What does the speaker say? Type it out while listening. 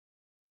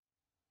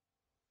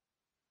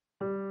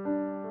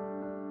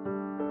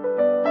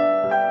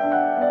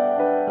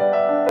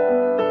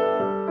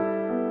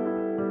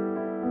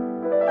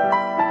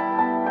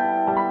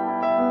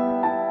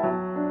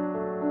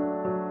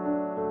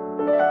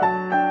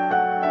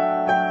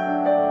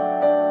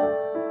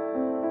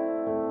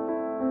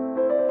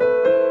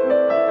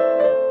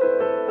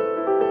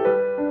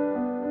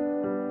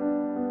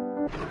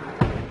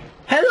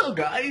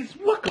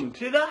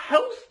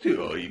house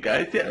tour, you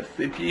guys. Yes,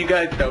 if you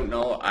guys don't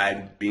know,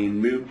 I've been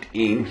moved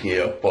in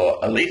here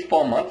for at least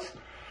 4 months.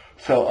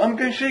 So I'm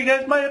going to show you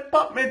guys my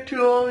apartment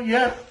tour.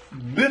 Yes,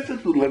 this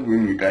is the living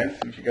room, you guys.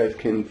 If you guys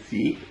can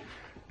see,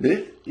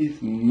 this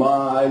is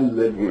my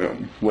living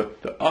room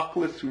with the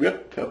Oculus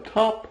Rift up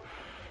top.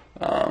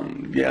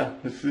 Yeah,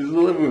 this is the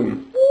living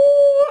room.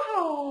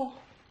 Wow!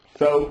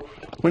 So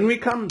when we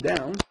come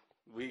down,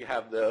 we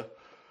have the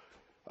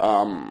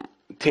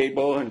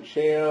table and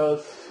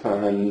chairs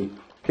and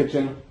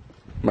kitchen.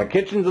 My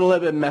kitchen's a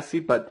little bit messy,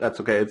 but that's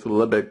okay. It's a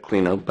little bit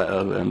cleaner,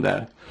 better than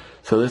that.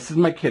 So this is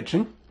my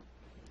kitchen,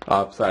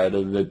 outside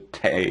of the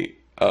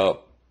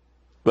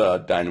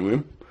dining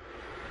room.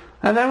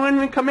 And then when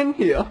we come in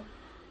here,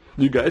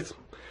 you guys,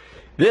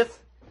 this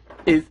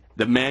is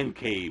the man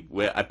cave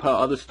where I put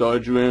all the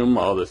storage room,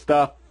 all the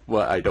stuff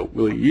what I don't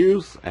really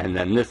use. And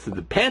then this is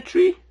the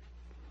pantry.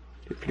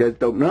 If you guys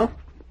don't know,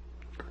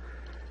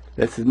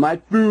 this is my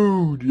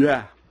food,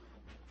 yeah.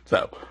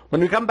 So,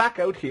 when we come back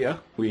out here,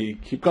 we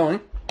keep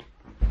going.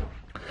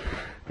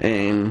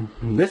 And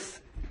this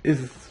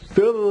is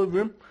still the living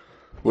room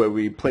where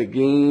we play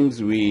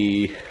games,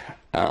 we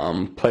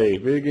play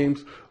video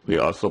games. We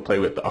also play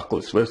with the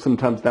Oculus Rift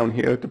sometimes down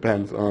here. It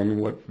depends on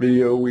what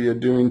video we are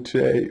doing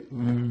today.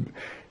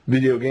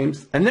 Video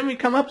games. And then we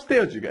come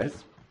upstairs, you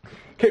guys.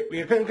 Okay,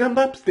 we're going to come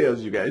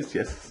upstairs, you guys,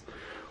 yes.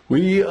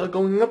 We are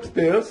going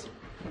upstairs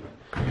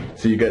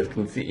so you guys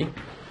can see.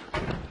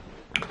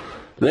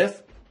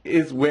 This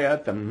is where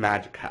the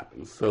magic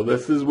happens. So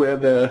this is where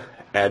the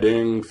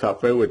editing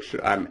software, which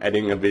I'm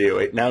editing a video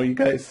right now, you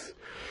guys.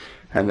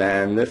 And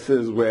then this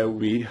is where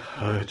we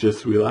are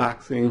just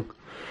relaxing,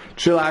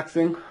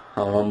 chillaxing,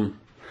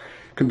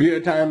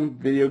 computer time,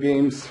 video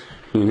games,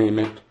 you name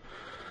it.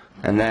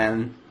 And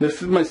then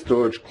this is my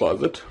storage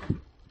closet.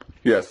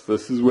 Yes,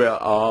 this is where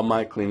all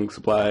my cleaning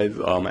supplies,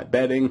 all my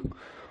bedding,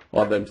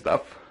 all them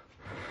stuff.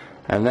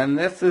 And then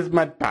this is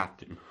my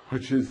bathroom,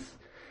 which is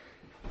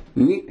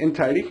neat and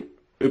tidy.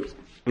 Oops.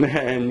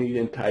 Neat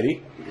and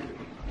tidy.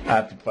 I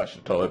have to flush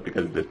the toilet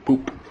because there's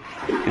poop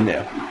in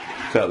there.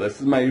 So this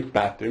is my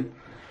bathroom,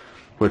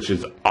 which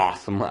is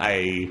awesome.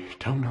 I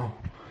don't know.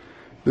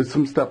 There's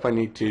some stuff I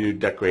need to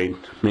decorate,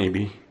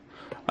 maybe.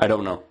 I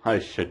don't know. I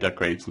should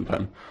decorate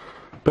sometime.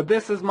 But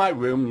this is my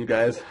room, you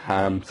guys.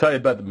 Sorry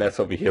about the mess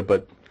over here,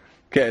 but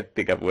can't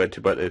think of a word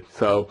to put it.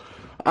 So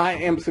I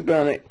am sleeping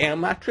on an air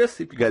mattress.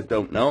 If you guys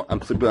don't know,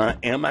 I'm sleeping on an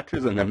air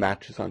mattress and a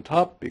mattress on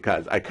top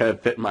because I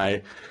couldn't fit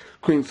my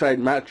queen side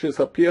mattress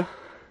up here.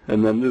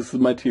 And then this is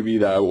my TV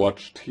that I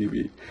watch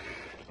TV.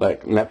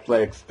 Like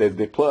Netflix,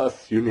 Disney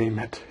Plus, you name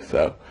it.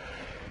 So,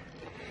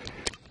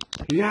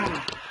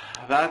 yeah,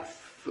 that's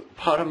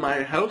part of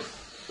my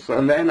house.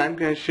 And then I'm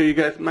going to show you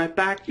guys my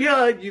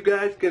backyard, you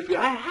guys, because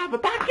I have a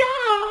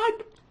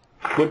backyard.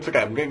 One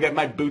second, I'm going to get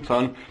my boots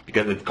on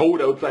because it's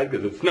cold outside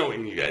because it's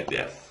snowing, you guys,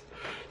 yes.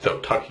 So,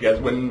 talk to you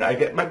guys when I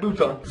get my boots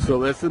on. So,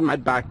 this is my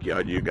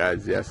backyard, you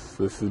guys, yes.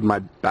 This is my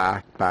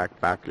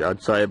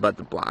backyard. Sorry about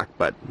the black,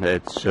 but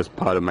it's just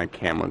part of my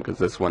camera because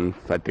this one's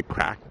like the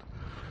cracked.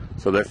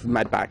 So, this is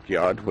my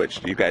backyard,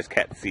 which you guys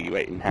can't see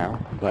right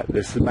now. But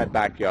this is my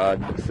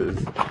backyard. This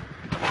is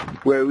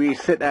where we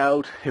sit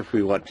out if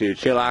we want to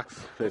chillax.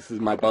 This is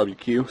my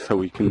barbecue, so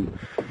we can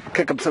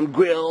cook up some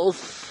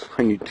grills.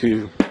 I need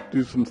to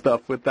do some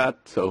stuff with that,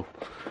 so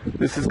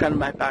this is kind of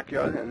my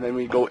backyard. And then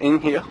we go in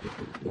here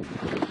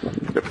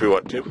if we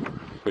want to.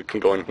 We can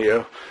go in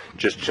here,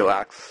 just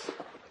chillax.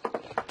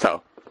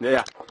 So,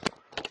 yeah.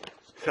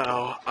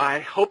 So, I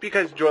hope you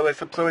guys enjoy this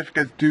episode. If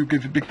you guys do,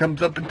 give it a big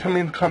thumbs up and tell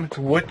me in the comments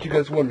what you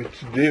guys want me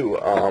to do.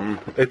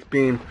 It's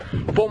been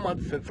 4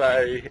 months since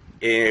I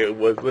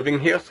was living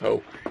here,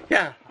 so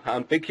yeah.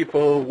 Thank you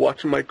for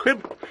watching my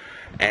crib,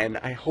 and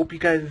I hope you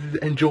guys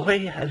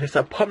enjoy this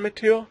apartment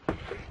tour.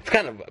 It's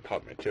kind of an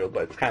apartment tour,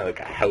 but it's kind of like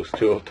a house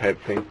tour type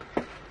thing.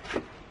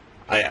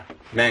 Oh yeah,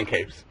 man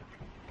caves.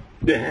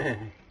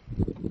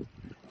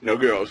 No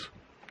girls.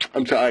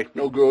 I'm sorry,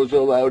 no girls are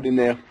allowed in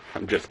there.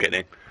 I'm just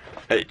kidding.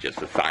 It's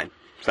just a sign.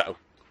 So,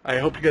 I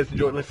hope you guys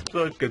enjoyed this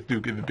episode. If you guys do,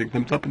 give it a big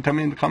thumbs up and tell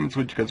me in the comments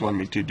what you guys want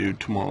me to do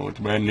tomorrow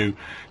with brand new,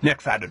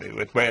 next Saturday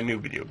with brand new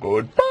video.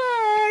 Goodbye!